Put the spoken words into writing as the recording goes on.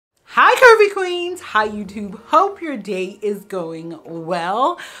Curvy Queens, hi YouTube, hope your day is going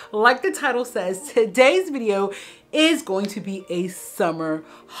well. Like the title says, today's video is going to be a summer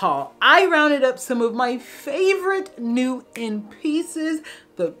haul. I rounded up some of my favorite new in pieces,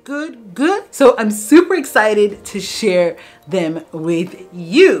 the good. So I'm super excited to share them with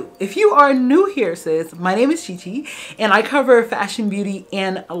you. If you are new here, sis, my name is Chichi and I cover fashion, beauty,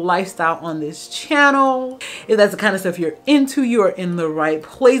 and lifestyle on this channel. If that's the kind of stuff you're into, you are in the right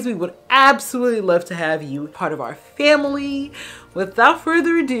place. We would absolutely love to have you part of our family. Without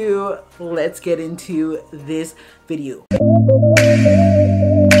further ado, let's get into this video.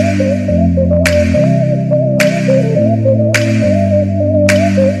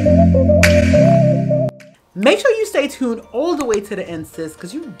 Make sure you stay tuned all the way to the end, sis,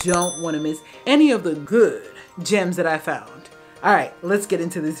 because you don't want to miss any of the good gems that I found. All right, let's get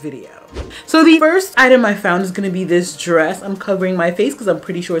into this video. So the first item I found is going to be this dress. I'm covering my face because I'm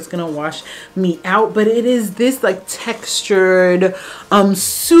pretty sure it's going to wash me out, but it is this like textured,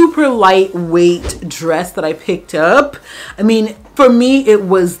 super lightweight dress that I picked up. I mean, for me, it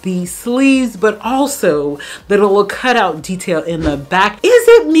was the sleeves, but also the little cutout detail in the back. Is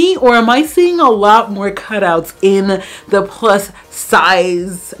it me, or am I seeing a lot more cutouts in the plus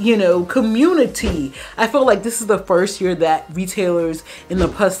size, community? I feel like this is the first year that retailers in the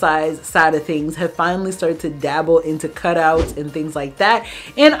plus size side of things have finally started to dabble into cutouts and things like that.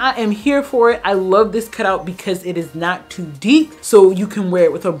 And I am here for it. I love this cutout because it is not too deep, so you can wear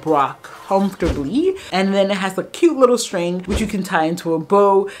it with a bra comfortably. And then it has a cute little string which you can tie into a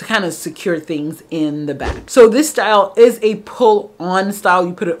bow to kind of secure things in the back. So this style is a pull on style.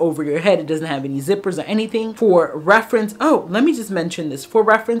 You put it over your head. It doesn't have any zippers or anything. For reference, oh, let me just mention this. For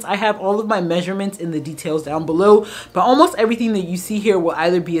reference, I have all of my measurements in the details down below, but almost everything that you see here will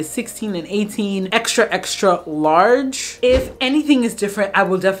either be a 16 and 18, extra large. If anything is different, I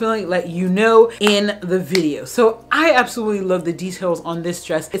will definitely let you know in the video. So I absolutely love the details on this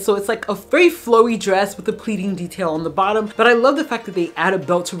dress. It's like a very flowy dress with a pleating detail on the bottom, but I love the fact that they add a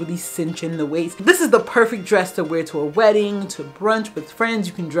belt to really cinch in the waist. This is the perfect dress to wear to a wedding, to brunch with friends.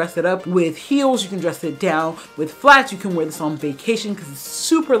 You can dress it up with heels, you can dress it down with flats. You can wear this on vacation because it's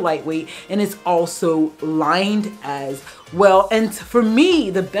super lightweight and it's also lined as well. And for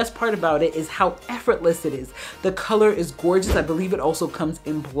me, the best part about it is how effortless it is. The color is gorgeous. I believe it also comes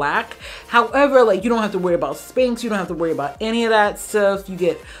in black. However, like, you don't have to worry about Spanx. You don't have to worry about any of that stuff. You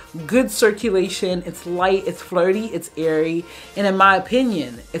get good circulation. It's light, it's flirty, it's airy. And in my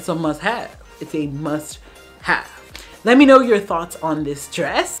opinion, it's a must have. It's a must have. Let me know your thoughts on this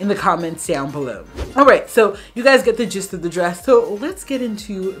dress in the comments down below. All right, so you guys get the gist of the dress. So let's get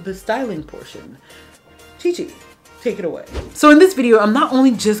into the styling portion. Chichi, take it away. So in this video, I'm not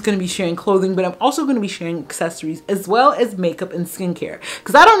only just gonna be sharing clothing, but I'm also gonna be sharing accessories as well as makeup and skincare.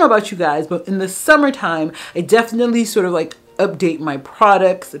 Because I don't know about you guys, but in the summertime, I definitely sort of like update my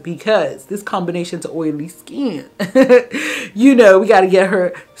products because this combination to oily skin, we gotta get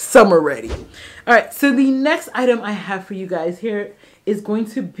her summer ready. All right, so the next item I have for you guys here is going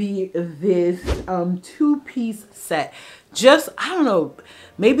to be this two-piece set. I don't know,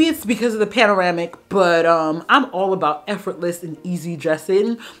 maybe it's because of the panoramic, but I'm all about effortless and easy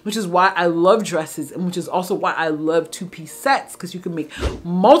dressing, which is why I love dresses and which is also why I love two-piece sets, because you can make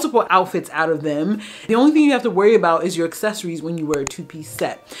multiple outfits out of them. The only thing you have to worry about is your accessories when you wear a two-piece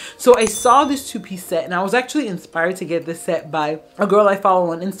set. So I saw this two-piece set and I was actually inspired to get this set by a girl I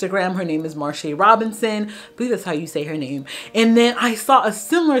follow on Instagram. Her name is Marsha Robinson. I believe that's how you say her name. And then I saw a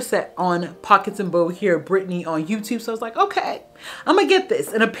similar set on Pockets and Bow here, Brittany on YouTube. So I was like, okay, I'm gonna get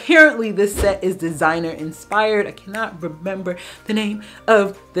this. And apparently this set is designer inspired. I cannot remember the name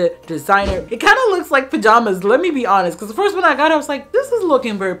of the designer. It kind of looks like pajamas, let me be honest, because the first one I got, I was like, this is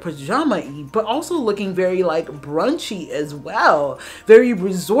looking very pajama-y, but also looking very like brunchy as well, very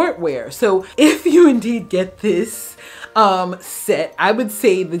resort wear. So if you indeed get this set, I would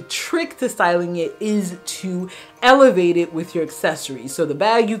say the trick to styling it is to elevate it with your accessories. So the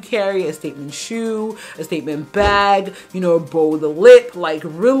bag you carry, a statement shoe, a statement bag, a bow the lip, like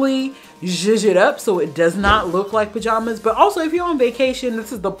really zhuzh it up so it does not look like pajamas. But also if you're on vacation,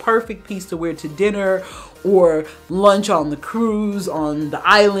 this is the perfect piece to wear to dinner or lunch on the cruise, on the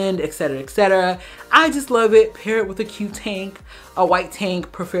island, etc, etc. I just love it. Pair it with a cute tank, a white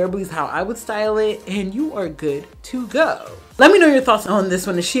tank, preferably is how I would style it, and you are good to go. Let me know your thoughts on this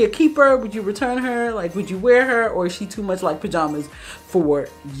one. Is she a keeper? Would you return her? Like, would you wear her, or is she too much like pajamas for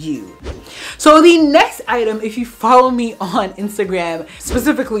you? So the next item, if you follow me on Instagram,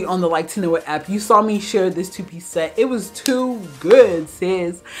 specifically on the Like to Know It app, you saw me share this two-piece set. It was too good,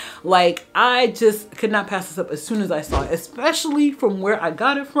 sis. Like, I just could not pass this up as soon as I saw it, especially from where I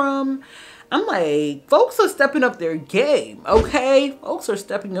got it from. I'm like, folks are stepping up their game, okay? Folks are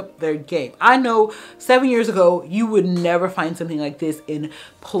stepping up their game. I know 7 years ago, you would never find something like this in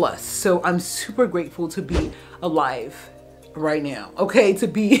Plus. So I'm super grateful to be alive right now, okay? To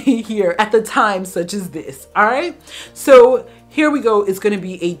be here at the time such as this, all right? So here we go. It's gonna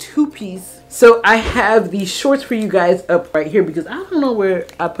be a two-piece. So I have these shorts for you guys up right here because I don't know where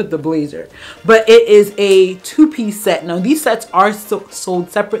I put the blazer, but it is a two-piece set. Now these sets are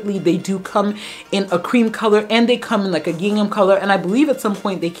sold separately. They do come in a cream color and they come in like a gingham color, and I believe at some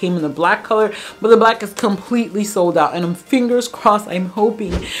point they came in the black color, but the black is completely sold out, and I'm fingers crossed, I'm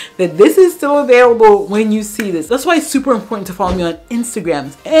hoping that this is still available when you see this. That's why it's super important to follow me on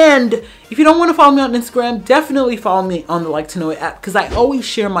Instagram. And if you don't want to follow me on Instagram, definitely follow me on the Like to Know It app because I always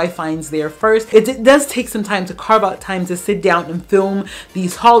share my finds there first. It does take some time to carve out time to sit down and film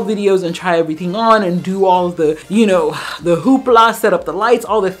these haul videos and try everything on and do all of the, you know, the hoopla, set up the lights,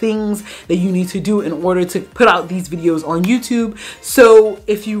 all the things that you need to do in order to put out these videos on YouTube. So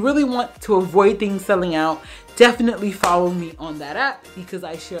if you really want to avoid things selling out, definitely follow me on that app because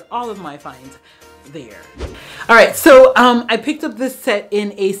I share all of my finds there. All right, so I picked up this set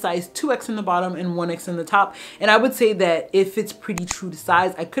in a size 2X in the bottom and 1X in the top, and I would say that if it's pretty true to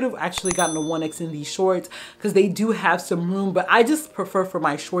size, I could have actually gotten a 1X in these shorts because they do have some room, but I just prefer for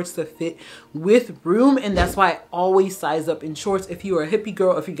my shorts to fit with room, and that's why I always size up in shorts. If you are a hippie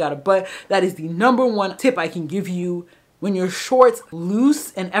girl, if you got a butt, that is the #1 tip I can give you. When your shorts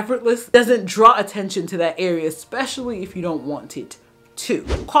loose and effortless, doesn't draw attention to that area, especially if you don't want it to.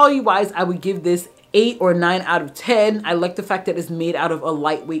 Quality wise, I would give this 8 or 9 out of 10. I like the fact that it's made out of a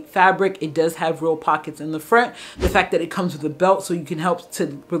lightweight fabric. It does have real pockets in the front. The fact that it comes with a belt so you can help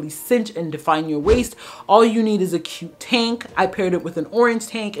to really cinch and define your waist. All you need is a cute tank. I paired it with an orange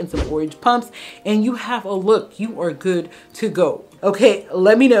tank and some orange pumps, and you have a look. You are good to go. Okay,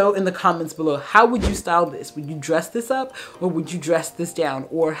 let me know in the comments below, how would you style this? Would you dress this up or would you dress this down?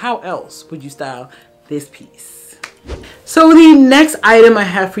 Or how else would you style this piece? So the next item I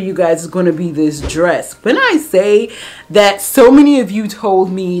have for you guys is going to be this dress. When I say that so many of you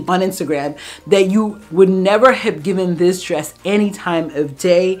told me on Instagram that you would never have given this dress any time of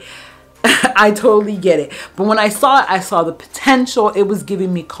day, I totally get it. But when I saw it, I saw the potential. It was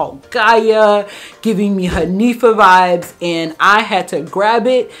giving me Cult Gaia, giving me Hanifa vibes, and I had to grab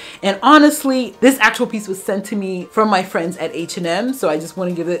it. And honestly, this actual piece was sent to me from my friends at H&M. So I just want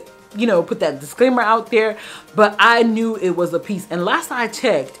to give it, you know, put that disclaimer out there, but I knew it was a piece, and last I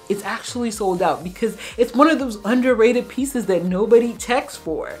checked, it's actually sold out because it's one of those underrated pieces that nobody checks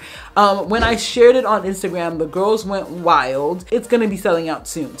for. When I shared it on Instagram, the girls went wild. It's gonna be selling out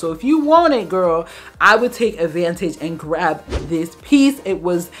soon, so if you want it, girl, I would take advantage and grab this piece. It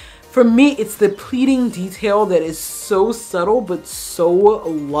was, for me, it's the pleating detail that is so subtle but so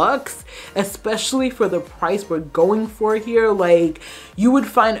luxe, especially for the price we're going for here. Like, you would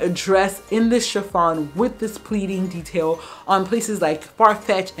find a dress in this chiffon with this pleating detail on places like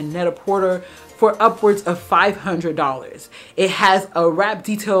Farfetch and Net-a-Porter for upwards of $500. It has a wrap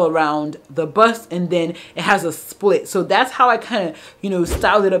detail around the bust, and then it has a split. So that's how I kind of, you know,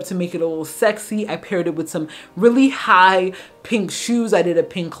 styled it up to make it a little sexy. I paired it with some really high pink shoes. I did a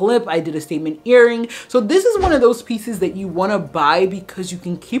pink lip. I did a statement earring. So this is one of those pieces that you want to buy because you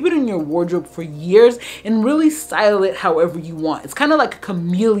can keep it in your wardrobe for years and really style it however you want. It's kind of like a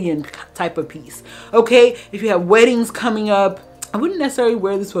chameleon type of piece. Okay, if you have weddings coming up, I wouldn't necessarily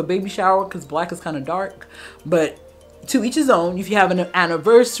wear this to a baby shower because black is kind of dark, but to each his own. If you have an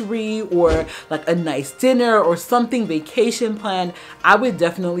anniversary or like a nice dinner or something, vacation planned, I would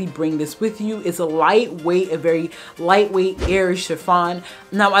definitely bring this with you. It's a lightweight, a very lightweight, airy chiffon.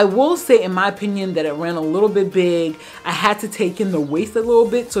 Now, I will say, in my opinion, that it ran a little bit big. I had to take in the waist a little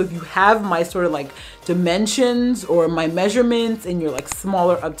bit. So if you have my sort of like dimensions or my measurements and you're like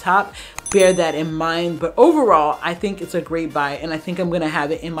smaller up top, bear that in mind. But overall, I think it's a great buy, and I think I'm gonna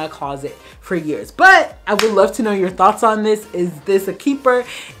have it in my closet for years. But I would love to know your thoughts on this. Is this a keeper?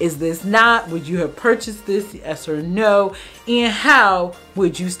 Is this not? Would you have purchased this, yes or no? And how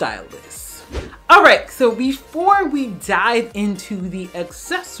would you style this? All right, so before we dive into the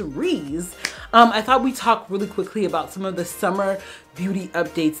accessories, I thought we'd talk really quickly about some of the summer beauty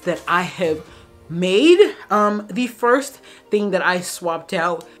updates that I have made. The first thing that I swapped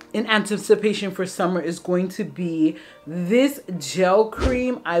out in anticipation for summer is going to be this gel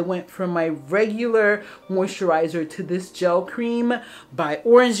cream. I went from my regular moisturizer to this gel cream by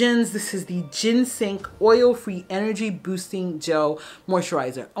Origins. This is the Ginseng Oil-Free Energy Boosting Gel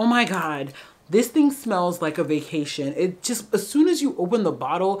Moisturizer. Oh my God. This thing smells like a vacation. It just, as soon as you open the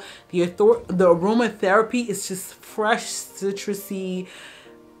bottle, the aromatherapy is just fresh, citrusy.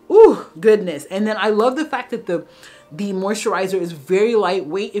 Ooh, goodness. And then I love the fact that the moisturizer is very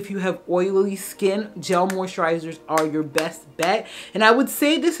lightweight. If you have oily skin, gel moisturizers are your best bet. And I would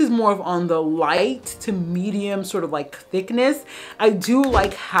say this is more of on the light to medium sort of like thickness. I do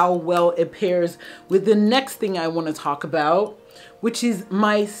like how well it pairs with the next thing I want to talk about, which is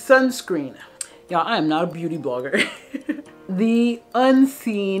my sunscreen. Y'all, I am not a beauty blogger. The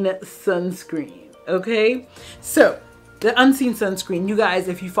Unseen sunscreen, okay? So, the Unseen sunscreen, you guys,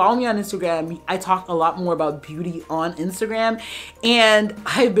 if you follow me on Instagram, I talk a lot more about beauty on Instagram, and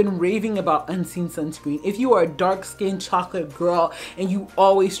I've been raving about Unseen sunscreen. If you are a dark-skinned chocolate girl and you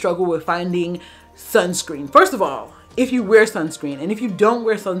always struggle with finding sunscreen, first of all, if you wear sunscreen, and if you don't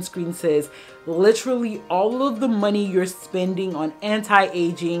wear sunscreen, sis, literally all of the money you're spending on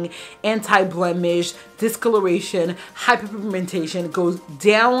anti-aging, anti-blemish, discoloration, hyperpigmentation goes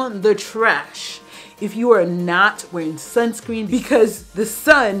down the trash if you are not wearing sunscreen, because the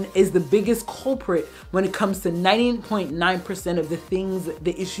sun is the biggest culprit when it comes to 99.9% of the things,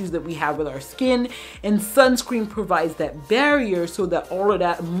 the issues that we have with our skin. And sunscreen provides that barrier so that all of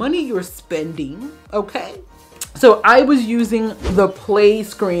that money you're spending, okay? So I was using the play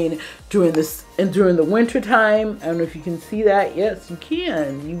screen during this and during the winter time. I don't know if you can see that. Yes, you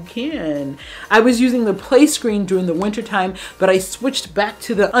can. You can. I was using the play screen during the winter time, but I switched back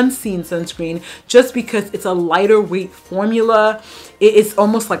to the Unseen sunscreen just because it's a lighter weight formula. It's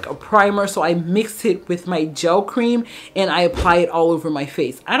almost like a primer, so I mix it with my gel cream and I apply it all over my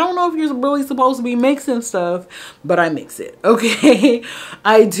face. I don't know if you're really supposed to be mixing stuff, but I mix it, okay?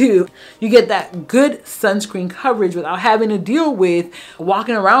 I do. You get that good sunscreen coverage without having to deal with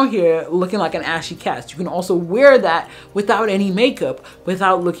walking around here looking like an ashy cat. You can also wear that without any makeup,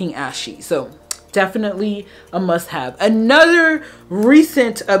 without looking ashy. So definitely a must-have. Another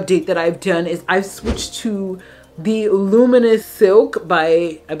recent update that I've done is I've switched to the Luminous Silk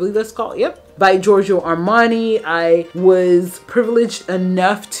by, I believe that's called, yep, by Giorgio Armani. I was privileged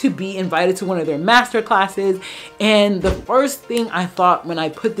enough to be invited to one of their master classes, and the first thing I thought when I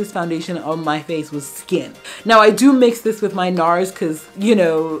put this foundation on my face was skin. Now I do mix this with my NARS because, you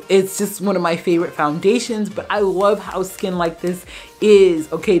know, it's just one of my favorite foundations, but I love how skin like this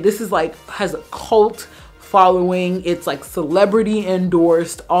is. Okay, this is like, has a cult following, it's like celebrity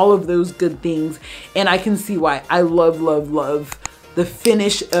endorsed, all of those good things, and I can see why. I love the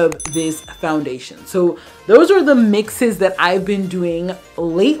finish of this foundation. So those are the mixes that I've been doing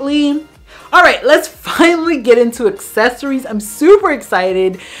lately. All right, let's finally get into accessories. I'm super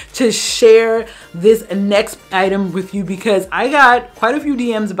excited to share this next item with you because I got quite a few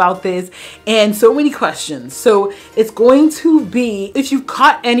DMs about this and so many questions. So it's going to be, if you've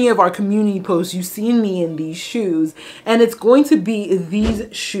caught any of our community posts, you've seen me in these shoes, and it's going to be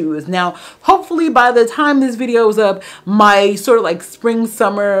these shoes. Now, hopefully by the time this video is up, my sort of like spring,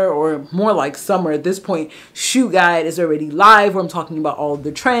 summer, or more like summer at this point, shoe guide is already live, where I'm talking about all of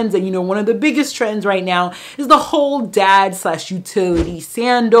the trends. And you know, one of the biggest trends right now is the whole dad/utility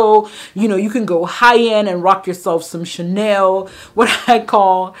sandal. You know, you can go high end and rock yourself some Chanel, what I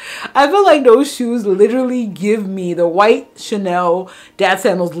feel like those shoes literally give me, the white Chanel dad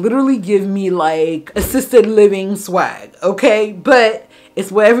sandals literally give me like assisted living swag, okay? But it's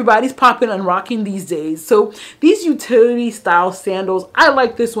what everybody's popping and rocking these days. So these utility style sandals, I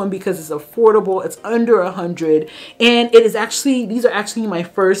like this one because it's affordable. It's under $100, and it is actually, these are actually my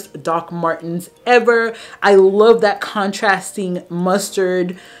first Doc Martens ever. I love that contrasting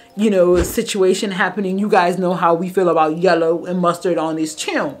mustard, you know, situation happening. You guys know how we feel about yellow and mustard on this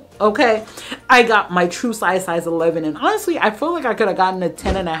channel. Okay, I got my true size 11, and honestly I feel like I could have gotten a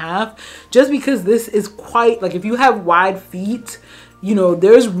 10.5 just because this is quite, like, if you have wide feet, you know,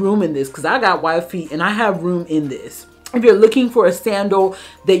 there's room in this, because I got wide feet and I have room in this. If you're looking for a sandal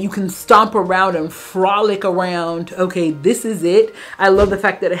that you can stomp around and frolic around, okay, this is it. I love the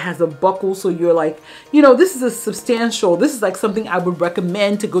fact that it has a buckle, so you're like, you know, this is a substantial, this is like something I would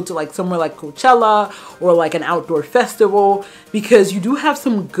recommend to go to like somewhere like Coachella or like an outdoor festival, because you do have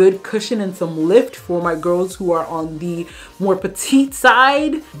some good cushion and some lift for my girls who are on the more petite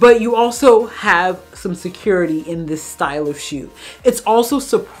side, but you also have some security in this style of shoe. It's also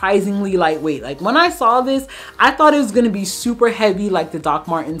surprisingly lightweight. Like when I saw this, I thought it was going to be super heavy like the Doc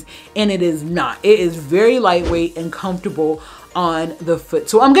Martens, and it is not. It is very lightweight and comfortable on the foot.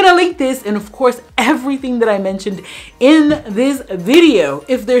 So I'm gonna link this and of course everything that I mentioned in this video.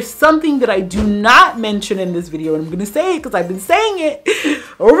 If there's something that I do not mention in this video, and I'm gonna say it because I've been saying it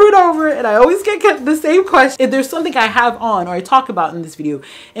over and over and I always get the same question. If there's something I have on or I talk about in this video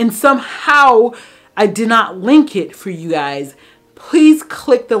and somehow I did not link it for you guys, please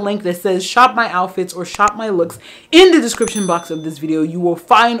click the link that says shop my outfits or shop my looks in the description box of this video. You will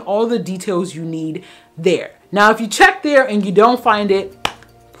find all the details you need there. Now, if you check there and you don't find it,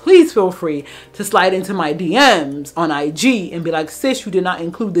 please feel free to slide into my DMs on IG and be like, sis, you did not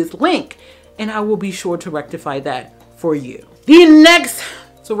include this link. And I will be sure to rectify that for you. The next,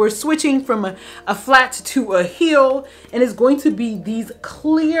 so we're switching from a flat to a heel, and it's going to be these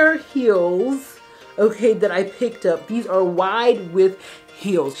clear heels, okay, that I picked up. These are wide width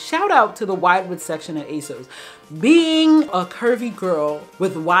heels. Shout out to the wide width section at ASOS. Being a curvy girl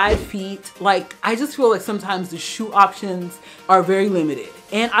with wide feet, like, I just feel like sometimes the shoe options are very limited.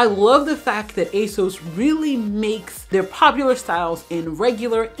 And I love the fact that ASOS really makes their popular styles in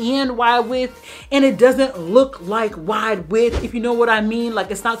regular and wide width, and it doesn't look like wide width, if you know what I mean.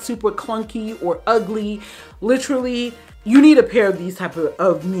 Like, it's not super clunky or ugly. Literally, you need a pair of these type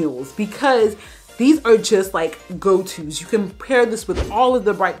of mules because these are just like go-tos. You can pair this with all of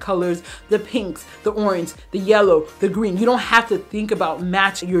the bright colors, the pinks, the orange, the yellow, the green. You don't have to think about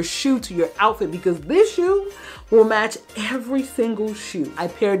matching your shoe to your outfit because this shoe will match every single shoe. I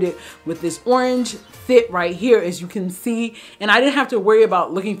paired it with this orange fit right here, as you can see, and I didn't have to worry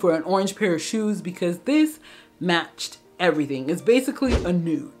about looking for an orange pair of shoes because this matched everything. It's basically a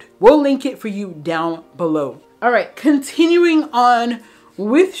nude. We'll link it for you down below. All right, continuing on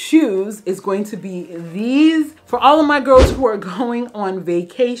with shoes is going to be these. For all of my girls who are going on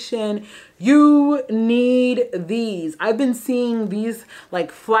vacation, you need these. I've been seeing these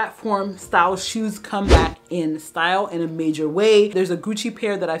like platform style shoes come back in style in a major way. There's a Gucci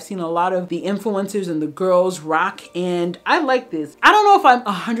pair that I've seen a lot of the influencers and the girls rock, and I like this. I don't know if I'm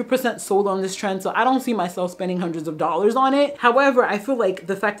 100% sold on this trend, so I don't see myself spending hundreds of dollars on it. However, I feel like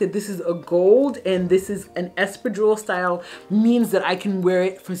the fact that this is a gold and this is an espadrille style means that I can wear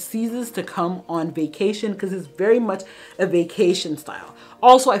it for seasons to come on vacation because it's very much a vacation style.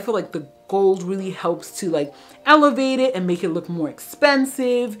 Also, I feel like the gold really helps to like elevate it and make it look more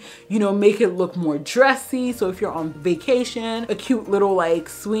expensive, you know, make it look more dressy. So if you're on vacation, a cute little like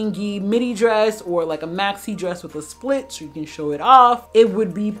swingy midi dress or like a maxi dress with a split so you can show it off, it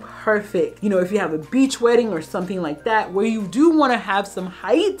would be perfect. You know, if you have a beach wedding or something like that where you do want to have some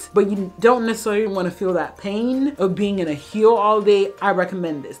height, but you don't necessarily want to feel that pain of being in a heel all day, I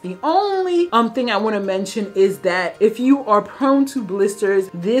recommend this. The only thing I want to mention is that if you are prone to blisters,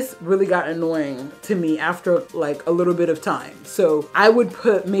 this really got annoying to me after like a little bit of time. So I would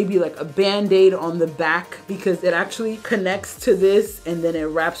put maybe like a band-aid on the back because it actually connects to this and then it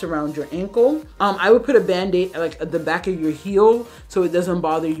wraps around your ankle. I would put a band-aid like at the back of your heel so it doesn't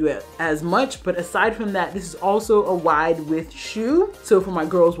bother you as much. But aside from that, this is also a wide width shoe. So for my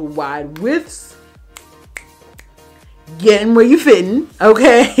girls with wide widths, getting where you fitting,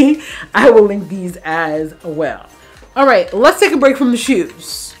 okay? I will link these as well. All right, let's take a break from the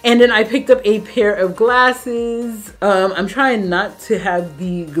shoes. And then I picked up a pair of glasses. I'm trying not to have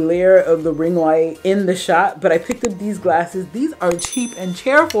the glare of the ring light in the shot, but I picked up these glasses. These are cheap and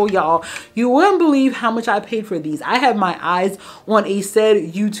cheerful, y'all. You wouldn't believe how much I paid for these. I had my eyes on a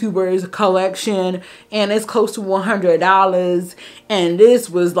said YouTuber's collection and it's close to $100. And this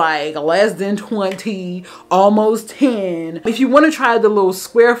was like less than 20, almost 10. If you want to try the little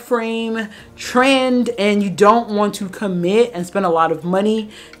square frame trend and you don't want to commit and spend a lot of money,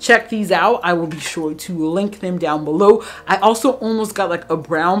 check these out. I will be sure to link them down below. I also almost got like a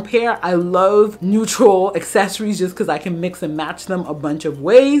brown pair. I love neutral accessories just because I can mix and match them a bunch of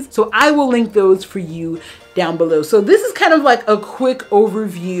ways. So I will link those for you down below. So this is kind of like a quick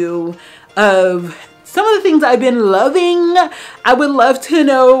overview of some of the things I've been loving. I would love to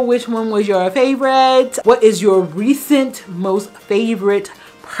know which one was your favorite. What is your recent most favorite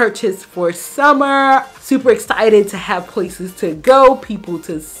purchase for summer? Super excited to have places to go, people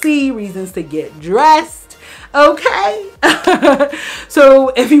to see, reasons to get dressed. Okay. So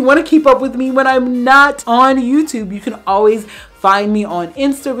if you want to keep up with me when I'm not on YouTube, you can always find me on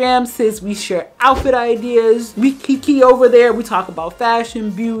Instagram, sis. We share outfit ideas. We kiki over there. We talk about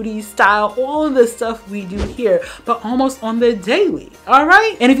fashion, beauty, style, all of the stuff we do here, but almost on the daily. All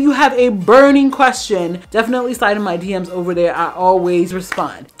right. And if you have a burning question, definitely slide in my DMs over there. I always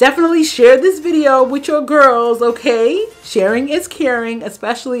respond. Definitely share this video with your girls, okay? Sharing is caring,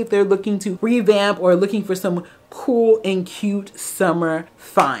 especially if they're looking to revamp or looking for some cool and cute summer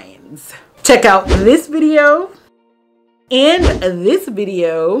finds. Check out this video end this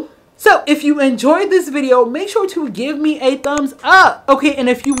video. So if you enjoyed this video, make sure to give me a thumbs up. Okay, and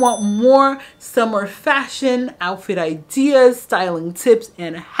if you want more summer fashion, outfit ideas, styling tips,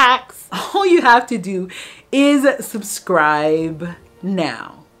 and hacks, all you have to do is subscribe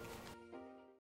now.